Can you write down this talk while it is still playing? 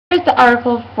Here's the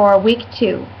article for week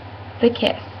 2, The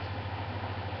Kiss.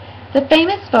 The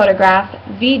famous photograph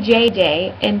VJ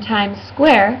Day in Times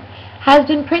Square has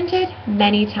been printed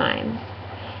many times.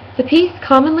 The piece,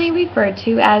 commonly referred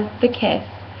to as The Kiss,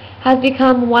 has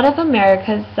become one of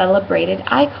America's celebrated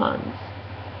icons.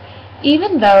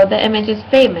 Even though the image is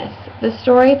famous, the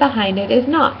story behind it is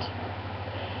not.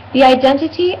 The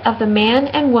identity of the man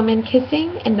and woman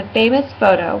kissing in the famous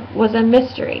photo was a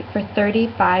mystery for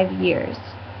 35 years.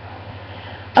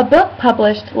 A book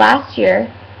published last year,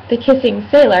 The Kissing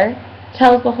Sailor,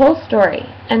 tells the whole story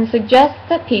and suggests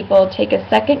that people take a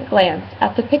second glance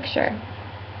at the picture.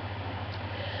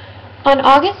 On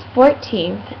August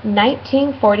 14,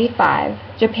 1945,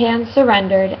 Japan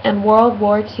surrendered and World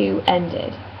War II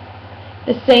ended.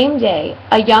 The same day,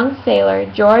 a young sailor,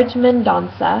 George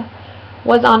Mendonça,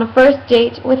 was on a first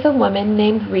date with a woman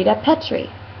named Rita Petri.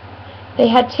 They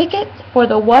had tickets for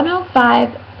the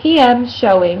 1:05 p.m.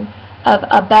 showing of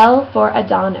A Bell for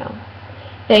Adano.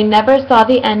 They never saw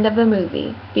the end of the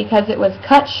movie because it was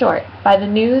cut short by the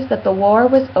news that the war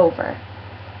was over.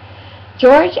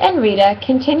 George and Rita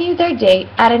continued their date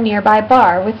at a nearby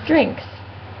bar with drinks.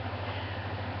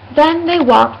 Then they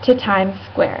walked to Times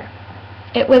Square.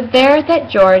 It was there that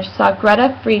George saw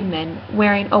Greta Friedman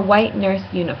wearing a white nurse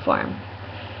uniform.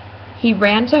 He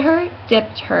ran to her,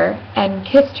 dipped her, and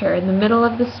kissed her in the middle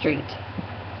of the street.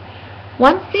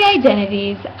 Once the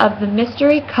identities of the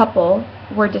mystery couple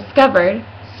were discovered,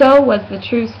 so was the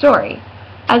true story,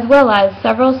 as well as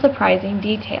several surprising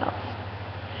details.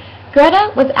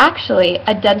 Greta was actually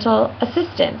a dental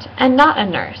assistant and not a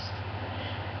nurse.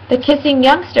 The kissing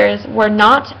youngsters were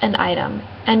not an item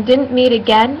and didn't meet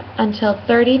again until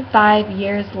 35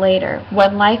 years later,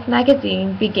 when Life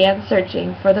magazine began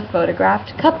searching for the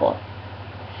photographed couple.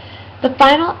 The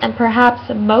final and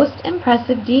perhaps most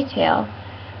impressive detail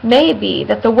may be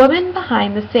that the woman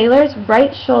behind the sailor's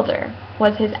right shoulder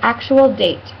was his actual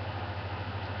date.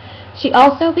 She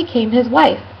also became his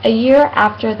wife a year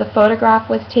after the photograph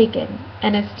was taken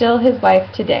and is still his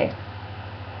wife today.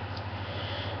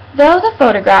 Though the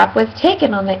photograph was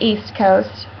taken on the East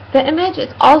Coast, the image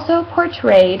is also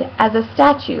portrayed as a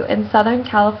statue in Southern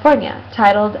California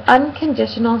titled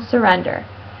Unconditional Surrender.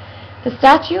 The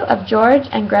statue of George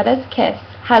and Greta's kiss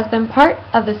has been part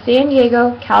of the San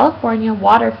Diego, California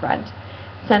waterfront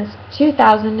since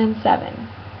 2007.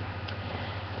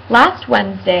 Last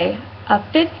Wednesday, a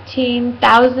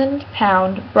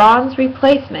 15,000-pound bronze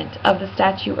replacement of the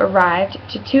statue arrived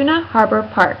to Tuna Harbor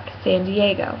Park, San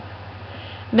Diego.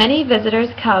 Many visitors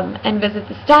come and visit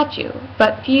the statue,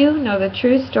 but few know the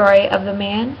true story of the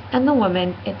man and the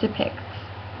woman it depicts.